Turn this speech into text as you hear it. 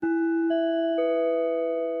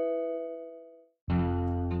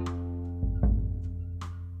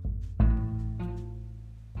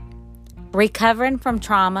Recovering from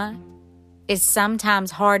trauma is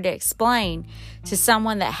sometimes hard to explain to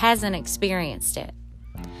someone that hasn't experienced it.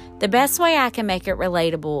 The best way I can make it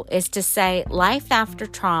relatable is to say life after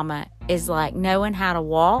trauma is like knowing how to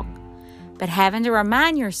walk, but having to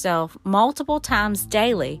remind yourself multiple times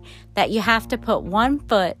daily that you have to put one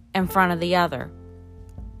foot in front of the other.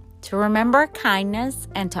 To remember kindness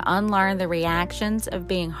and to unlearn the reactions of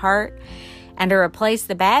being hurt and to replace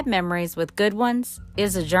the bad memories with good ones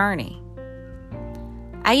is a journey.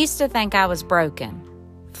 I used to think I was broken,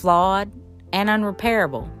 flawed, and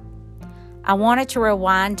unrepairable. I wanted to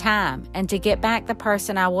rewind time and to get back the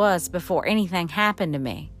person I was before anything happened to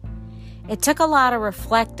me. It took a lot of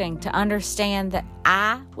reflecting to understand that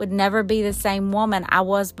I would never be the same woman I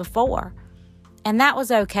was before, and that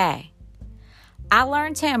was okay. I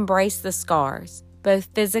learned to embrace the scars, both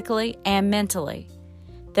physically and mentally.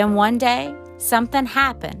 Then one day, something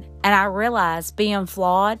happened, and I realized being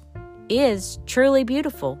flawed is truly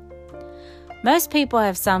beautiful. Most people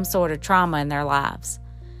have some sort of trauma in their lives.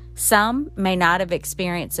 Some may not have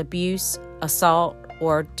experienced abuse, assault,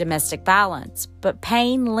 or domestic violence, but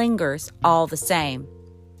pain lingers all the same.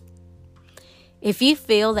 If you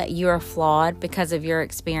feel that you are flawed because of your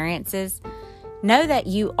experiences, know that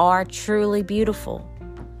you are truly beautiful.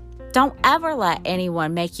 Don't ever let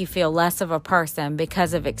anyone make you feel less of a person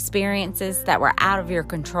because of experiences that were out of your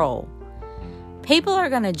control. People are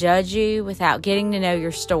going to judge you without getting to know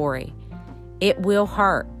your story. It will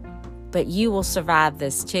hurt, but you will survive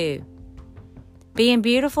this too. Being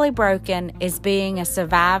beautifully broken is being a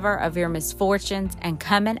survivor of your misfortunes and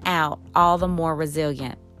coming out all the more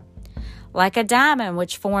resilient. Like a diamond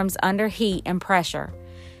which forms under heat and pressure,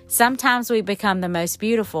 sometimes we become the most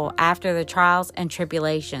beautiful after the trials and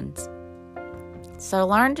tribulations. So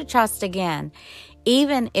learn to trust again,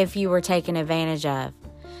 even if you were taken advantage of.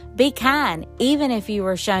 Be kind, even if you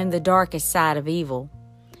were shown the darkest side of evil.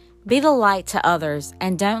 Be the light to others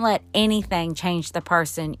and don't let anything change the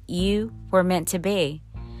person you were meant to be.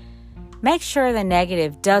 Make sure the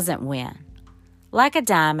negative doesn't win. Like a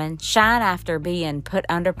diamond, shine after being put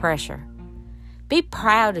under pressure. Be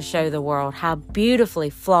proud to show the world how beautifully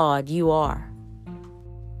flawed you are.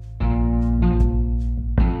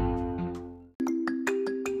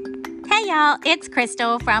 Hey y'all, it's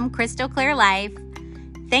Crystal from Crystal Clear Life.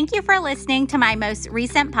 Thank you for listening to my most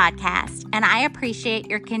recent podcast, and I appreciate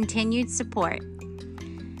your continued support.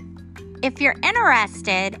 If you're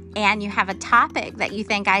interested and you have a topic that you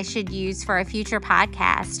think I should use for a future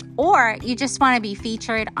podcast, or you just want to be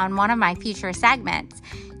featured on one of my future segments,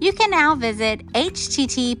 you can now visit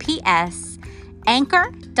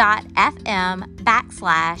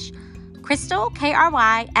https://anchor.fm/Crystal,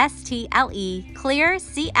 KRYSTLE, clear,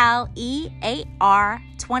 CLEAR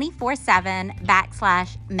 24/7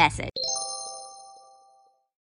 /message.